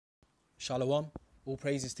Shalom, all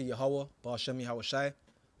praises to Yahweh, Ba'Shem Yahawashi,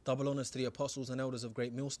 double honors to the apostles and elders of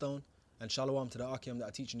GreatMillStone, and shalom to the Akim that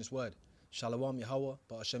are teaching this word. Shalom Yahweh,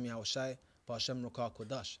 Ba'Shem Yahawashi, Ba'Shem Rukah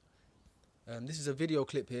Kodash. This is a video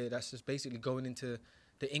clip here that's just basically going into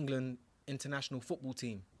the England international football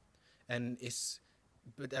team. And it's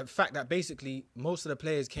the fact that basically most of the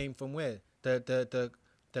players came from where? The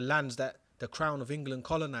lands that the Crown of England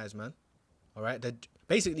colonized, man. All right?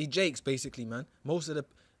 Basically, Jakes, basically, man. Most of the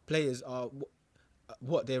players are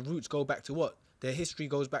what? Their roots go back to what? Their history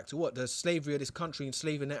goes back to what? The slavery of this country,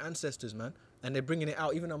 enslaving their ancestors, man. And they're bringing it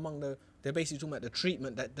out even among they're basically talking about the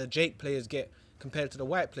treatment that the Jake players get compared to the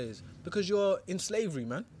white players. Because you're in slavery,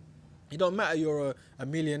 man. It don't matter you're a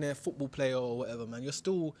millionaire football player or whatever, man. You're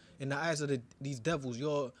still, in the eyes of these devils,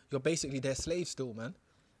 you're basically their slave still, man.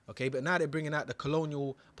 Okay, but now they're bringing out the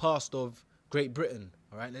colonial past of Great Britain.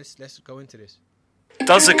 All right, let's go into this.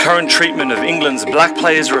 Does the current treatment of England's black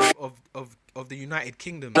players of the United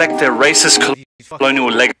Kingdom reflect their racist colonial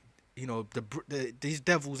legacy? You know, these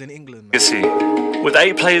devils in England, man. With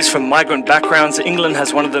 8 players from migrant backgrounds, England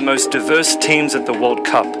has one of the most diverse teams at the World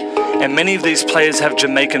Cup. And many of these players have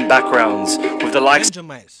Jamaican backgrounds, with the likes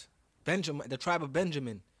Benjamites, the tribe of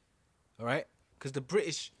Benjamin, all right? Because the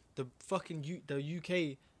British, the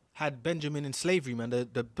UK had Benjamin in slavery, man.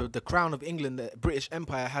 The Crown of England, the British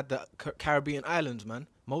Empire, had the Caribbean islands, man.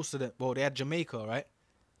 Most of them, well, they had Jamaica, all right?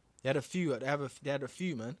 They had a few, they had a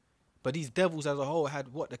few, man. But these devils as a whole had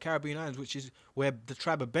what? The Caribbean islands, which is where the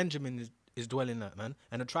tribe of Benjamin is dwelling at, man.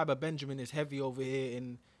 And the tribe of Benjamin is heavy over here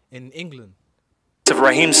in England. Of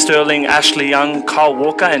Raheem Sterling, Ashley Young, Kyle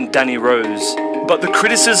Walker and Danny Rose. But the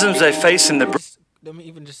criticisms they face in the... Let me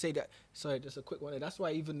even just say that, sorry, just a quick one. That's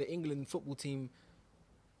why even the England football team,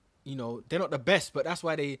 you know, they're not the best, but that's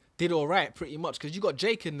why they did all right pretty much. Because you got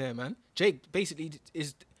Jake in there, man. Jake basically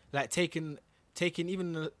is like taking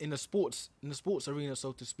even in the sports arena,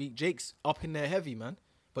 so to speak. Jake's up in there heavy, man.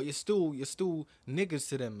 But you're still niggas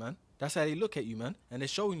to them, man. That's how they look at you, man. And they're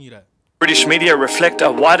showing you that. British media reflect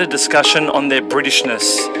a wider discussion on their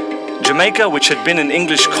Britishness. Jamaica, which had been an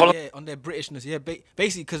English colony... Yeah, on their Britishness, yeah.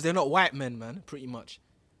 Basically, because they're not white men, man, pretty much.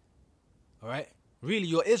 All right? Really,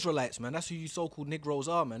 you're Israelites, man. That's who you so-called Negroes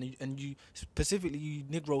are, man. And you, specifically, you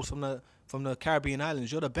Negroes from the Caribbean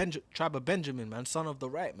islands. You're the tribe of Benjamin, man. Son of the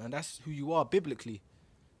right, man. That's who you are, biblically.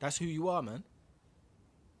 That's who you are, man.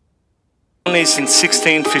 Since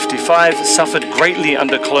 1655, suffered greatly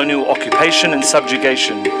under colonial occupation and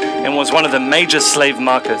subjugation, and was one of the major slave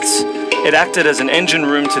markets. It acted as an engine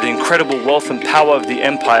room to the incredible wealth and power of the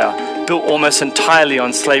empire, built almost entirely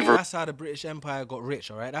on slavery. That's how the British Empire got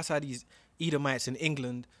rich, all right? That's how these Edomites in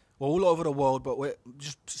England, well, all over the world, but we're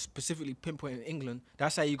just specifically pinpointing England,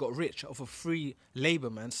 that's how you got rich, off of free labor,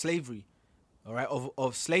 man, slavery. All right,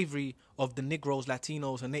 of slavery of the Negroes,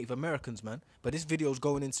 Latinos, and Native Americans, man. But this video is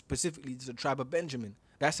going in specifically to the tribe of Benjamin.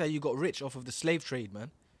 That's how you got rich off of the slave trade,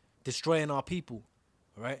 man. Destroying our people,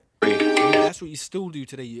 all right? And that's what you still do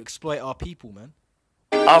today. You exploit our people, man.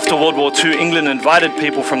 After World War II, England invited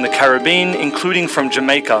people from the Caribbean, including from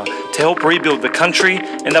Jamaica, to help rebuild the country,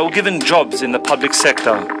 and they were given jobs in the public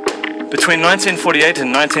sector. Between 1948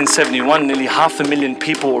 and 1971, nearly 500,000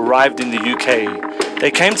 people arrived in the UK.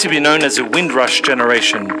 They came to be known as the Windrush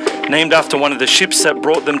generation, named after one of the ships that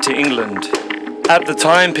brought them to England. At the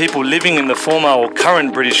time, people living in the former or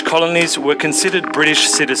current British colonies were considered British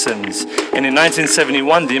citizens, and in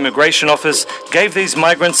 1971 the Immigration Office gave these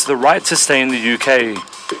migrants the right to stay in the UK.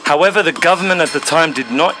 However, the government at the time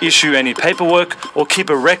did not issue any paperwork or keep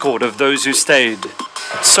a record of those who stayed.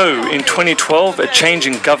 So, in 2012, a change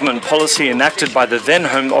in government policy enacted by the then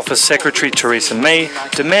Home Office Secretary Theresa May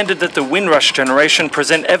demanded that the Windrush generation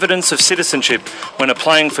present evidence of citizenship when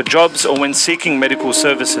applying for jobs or when seeking medical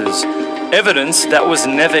services. Evidence that was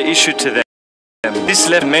never issued to them. This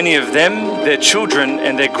left many of them, their children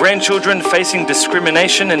and their grandchildren facing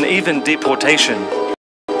discrimination and even deportation.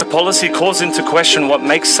 The policy calls into question what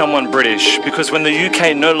makes someone British, because when the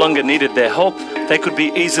UK no longer needed their help, they could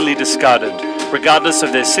be easily discarded, regardless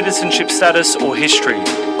of their citizenship status or history.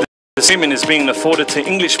 The treatment is being afforded to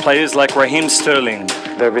English players like Raheem Sterling.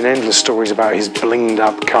 There have been endless stories about his blinged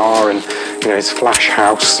up car and his flash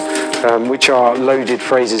house, which are loaded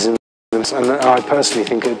phrases and I personally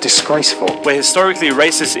think are disgraceful. Where historically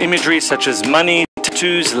racist imagery such as money,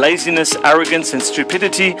 tattoos, laziness, arrogance and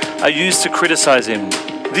stupidity are used to criticize him.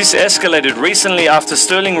 This escalated recently after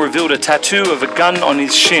Sterling revealed a tattoo of a gun on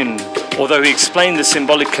his shin. Although he explained the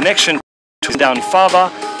symbolic connection to his down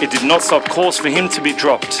father, it did not stop calls for him to be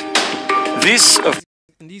dropped.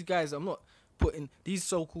 And these guys, I'm not putting these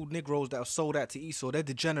so-called Negroes that are sold out to Esau, they're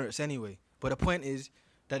degenerates anyway. But the point is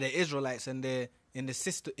that they're Israelites and they're in the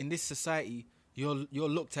system, in this society, you're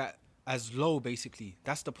looked at as low, basically.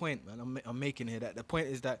 That's the point, man. I'm making here. That the point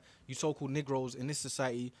is that you so-called Negroes in this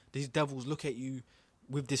society, these devils look at you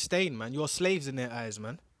with disdain, man. You're slaves in their eyes,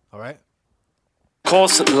 man. All right. Of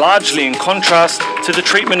course, largely in contrast to the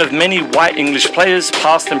treatment of many white English players,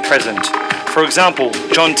 past and present. For example,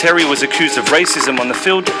 John Terry was accused of racism on the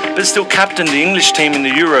field, but still captained the English team in the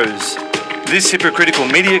Euros. This hypocritical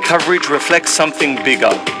media coverage reflects something bigger.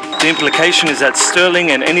 The implication is that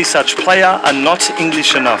Sterling and any such player are not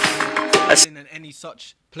English enough. And any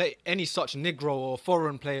such Negro or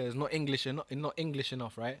foreign player is not English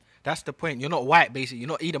enough, right? That's the point. You're not white, basically. You're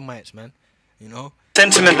not Edomites, man. You know,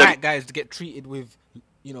 Sentiment that white guys to get treated with,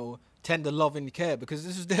 you know, tender love and care, because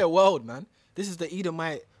this is their world, man. This is the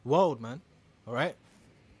Edomite world, man. All right.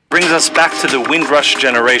 brings us back to the Windrush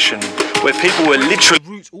generation, where people were literally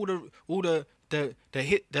roots. All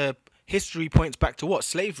the history points back to what?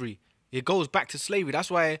 Slavery. It goes back to slavery.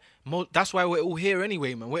 That's why we're all here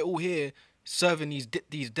anyway, man. We're all here serving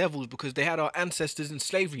these devils because they had our ancestors in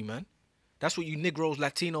slavery, man. That's what you Negroes,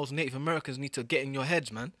 Latinos, Native Americans need to get in your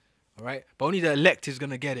heads, man. All right? But only the elect is going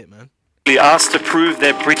to get it, man. asked to prove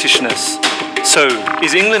their Britishness. So,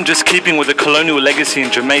 is England just keeping with the colonial legacy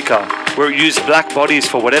in Jamaica, where it used black bodies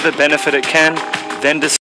for whatever benefit it can, then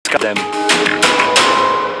discard them?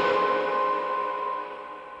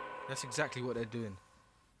 That's exactly what they're doing.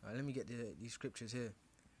 All right, let me get these scriptures here.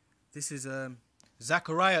 This is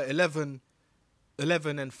Zechariah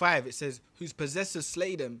 11:11-5. It says, whose possessors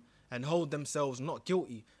slay them and hold themselves not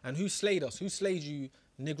guilty. And who slayed us? Who slayed you,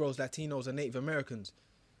 Negroes, Latinos, and Native Americans?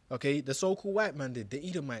 Okay, the so-called white man did, the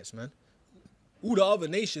Edomites, man. All the other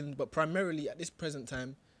nations, but primarily at this present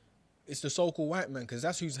time, it's the so-called white man, because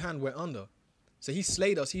that's whose hand we're under. So he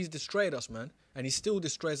slayed us, he's destroyed us, man. And he still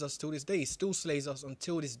destroys us till this day. He still slays us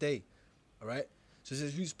until this day. All right? So it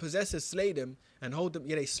says, whose possessors slay them and hold them.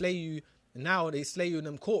 Yeah, they slay you. And now they slay you in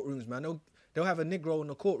them courtrooms, man. They'll have a Negro in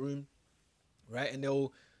the courtroom, right? And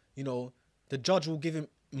they'll, you know, the judge will give him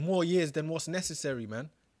more years than what's necessary, man.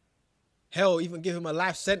 Hell, even give him a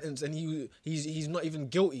life sentence and he's not even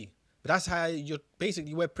guilty. But that's how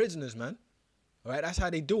we're prisoners, man. All right? That's how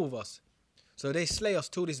they deal with us. So they slay us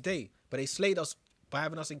till this day. But they slayed us by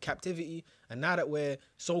having us in captivity. And now that we're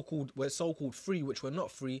so-called free, which we're not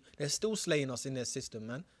free, they're still slaying us in their system,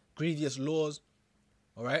 man. Grievous laws.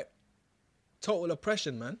 All right? Total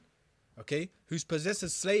oppression, man. Okay? Whose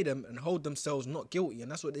possessors slay them and hold themselves not guilty. And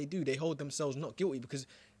that's what they do. They hold themselves not guilty. Because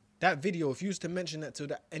that video, if you used to mention that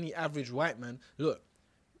to any average white man, look,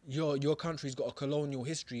 your country's got a colonial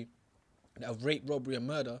history of rape, robbery, and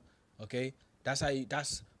murder. Okay?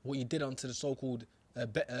 That's what you did onto the so-called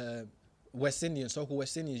West Indians, so-called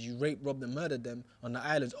West Indians. You raped, robbed, and murdered them on the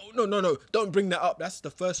islands. Oh, no, don't bring that up. That's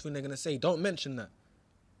the first thing they're going to say. Don't mention that.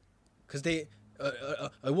 Because it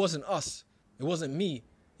wasn't us. It wasn't me.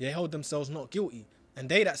 They held themselves not guilty. And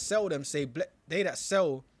they that sell them say,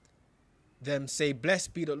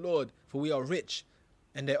 blessed be the Lord, for we are rich,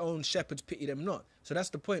 and their own shepherds pity them not. So that's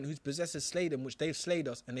the point. Whose possessors slay them, which they've slayed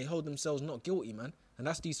us, and they hold themselves not guilty, man. And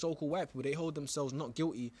that's these so-called white people. They hold themselves not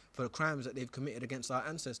guilty for the crimes that they've committed against our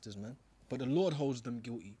ancestors, man. But the Lord holds them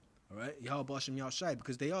guilty, all right? Yahweh Hashem Yahushai,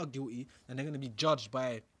 because they are guilty, and they're going to be judged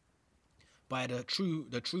by the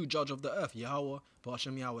true judge of the earth, Yahweh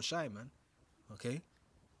Hashem Yahushai, man. Okay?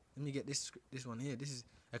 Let me get this one here. This is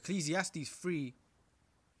Ecclesiastes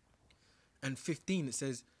 3:15. It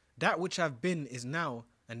says, that which have been is now,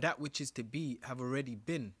 and that which is to be have already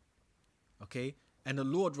been. Okay? And the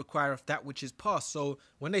Lord requireth that which is past. So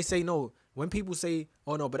when they say no, when people say,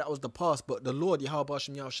 oh no, but that was the past, but the Lord, Yahweh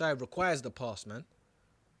Hashem Yahushai, requires the past, man.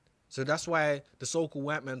 So that's why the so-called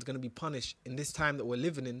white man's going to be punished in this time that we're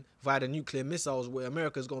living in via the nuclear missiles, where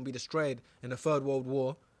America's going to be destroyed in the Third World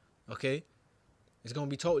War. Okay? It's going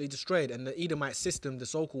to be totally destroyed. And the Edomite system, the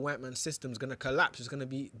so-called white man system, is going to collapse. It's going to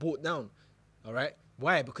be brought down. All right?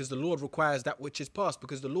 Why? Because the Lord requires that which is past.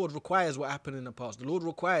 Because the Lord requires what happened in the past. The Lord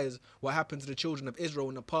requires what happened to the children of Israel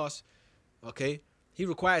in the past. Okay? He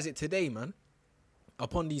requires it today, man.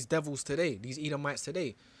 Upon these devils today. These Edomites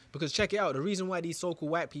today. Because check it out. The reason why these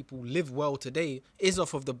so-called white people live well today is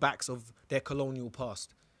off of the backs of their colonial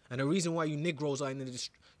past. And the reason why you Negroes,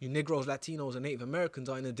 Latinos, and Native Americans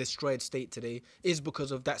are in a destroyed state today is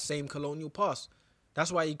because of that same colonial past.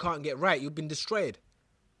 That's why you can't get right. You've been destroyed.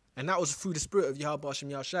 And that was through the spirit of Yahweh Hashem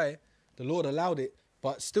Yahushai. The Lord allowed it,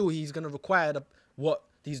 but still he's going to require what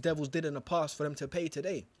these devils did in the past for them to pay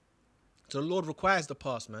today. So the Lord requires the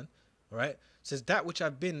past, man. All right? It says, that which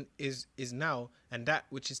have been is now, and that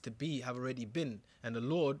which is to be have already been. And the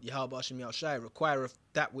Lord, Yahweh Hashem Yahushai, requireth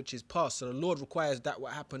that which is past. So the Lord requires that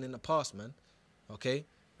what happened in the past, man. Okay?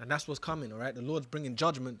 And that's what's coming, all right? The Lord's bringing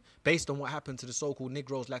judgment based on what happened to the so-called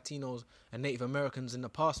Negroes, Latinos, and Native Americans in the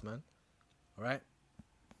past, man. All right?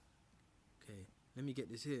 Okay, let me get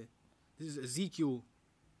this here. This is Ezekiel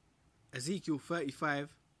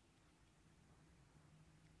 35.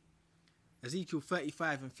 Ezekiel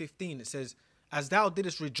 35 and 15. It says, as thou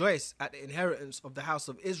didst rejoice at the inheritance of the house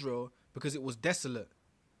of Israel, because it was desolate.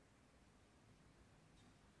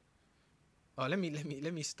 Oh, let me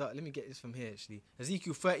get this from here, actually.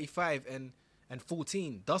 Ezekiel 35 and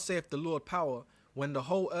 14. Thus saith the Lord power, when the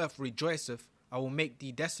whole earth rejoiceth, I will make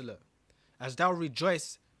thee desolate. As thou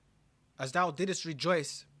didst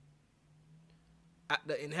rejoice at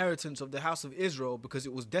the inheritance of the house of Israel, because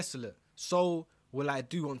it was desolate, so will I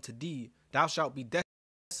do unto thee. Thou shalt be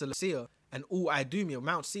desolate, Seir, and all Idumea.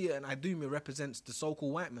 Mount Seir and Idumea represents the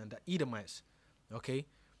so-called white man, the Edomites. Okay?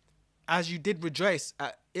 As you did rejoice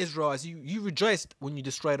at Israel, as you rejoiced when you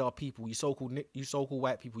destroyed our people, you so-called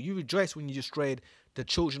white people. You rejoiced when you destroyed the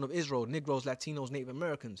children of Israel, Negroes, Latinos, Native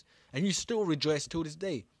Americans. And you still rejoice till this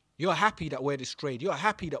day. You're happy that we're destroyed. You're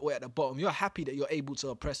happy that we're at the bottom. You're happy that you're able to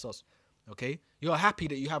oppress us. Okay? You're happy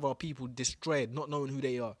that you have our people destroyed, not knowing who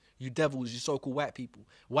they are. You devils, you so-called white people.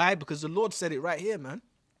 Why? Because the Lord said it right here, man.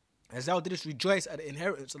 As thou didst rejoice at the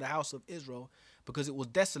inheritance of the house of Israel, because it was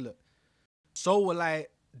desolate, so will I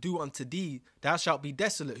do unto thee. Thou shalt be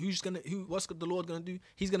desolate. What's the Lord gonna do?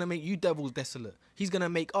 He's gonna make you devils desolate. He's gonna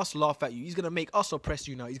make us laugh at you. He's gonna make us oppress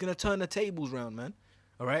you now. He's gonna turn the tables round, man.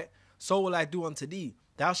 All right. So will I do unto thee.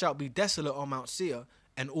 Thou shalt be desolate on Mount Seir,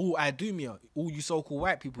 and all Idumea, all you so-called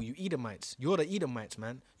white people, you Edomites. You're the Edomites,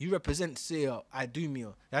 man. You represent Seir,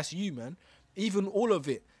 Idumea. That's you, man. Even all of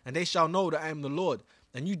it. And they shall know that I am the Lord.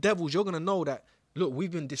 And you devils, you're gonna know that. Look,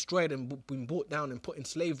 we've been destroyed and been brought down and put in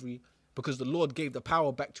slavery, because the Lord gave the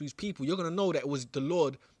power back to his people. You're going to know that it was the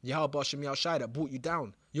Lord, Yahweh Hashem Yahushai, that brought you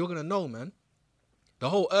down. You're going to know, man. The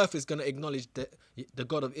whole earth is going to acknowledge the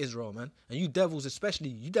God of Israel, man. And you devils especially,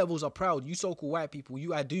 you devils are proud. You so-called white people, you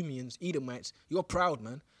Idumeans, Edomites, you're proud,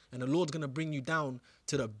 man. And the Lord's going to bring you down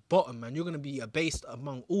to the bottom, man. You're going to be abased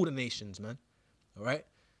among all the nations, man. All right?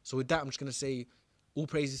 So with that, I'm just going to say all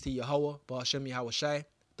praises to Yahweh, Hashem Yahushai.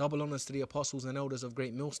 Double honors to the apostles and elders of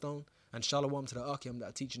Great Millstone. And shalom to the Akim that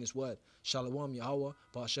are teaching this word. Shalom Yahweh,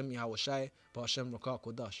 Hashem Yahushai, Hashem Rakak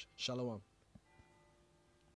Wadash. Shalom.